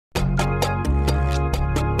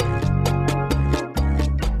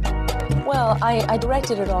Well, I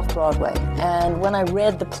directed it off-Broadway, and when I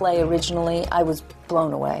read the play originally, I was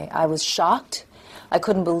blown away. I was shocked. I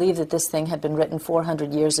couldn't believe that this thing had been written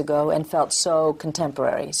 400 years ago and felt so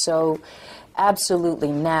contemporary, so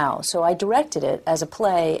absolutely now. So I directed it as a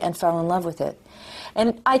play and fell in love with it.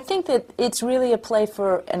 And I think that it's really a play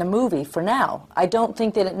and a movie for now. I don't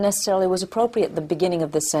think that it necessarily was appropriate at the beginning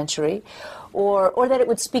of this century, or that it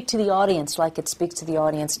would speak to the audience like it speaks to the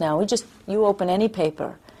audience now. You open any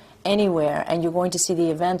paper, anywhere, and you're going to see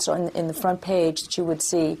the events in the front page that you would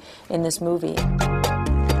see in this movie.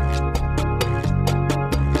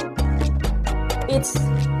 It's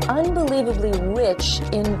unbelievably rich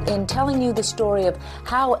in telling you the story of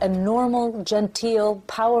how a normal, genteel,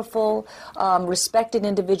 powerful, respected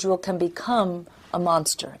individual can become a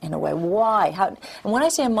monster, in a way. Why? And when I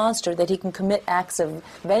say a monster, that he can commit acts of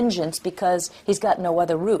vengeance because he's got no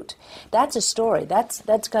other route. That's a story. That's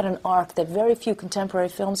got an arc that very few contemporary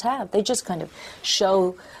films have. They just kind of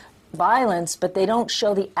show violence, but they don't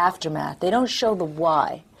show the aftermath. They don't show the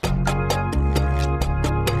why.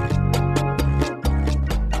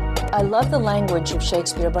 I love the language of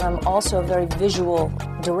Shakespeare, but I'm also a very visual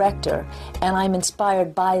director, and I'm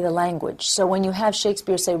inspired by the language. So when you have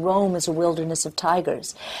Shakespeare say Rome is a wilderness of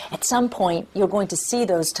tigers, at some point you're going to see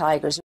those tigers.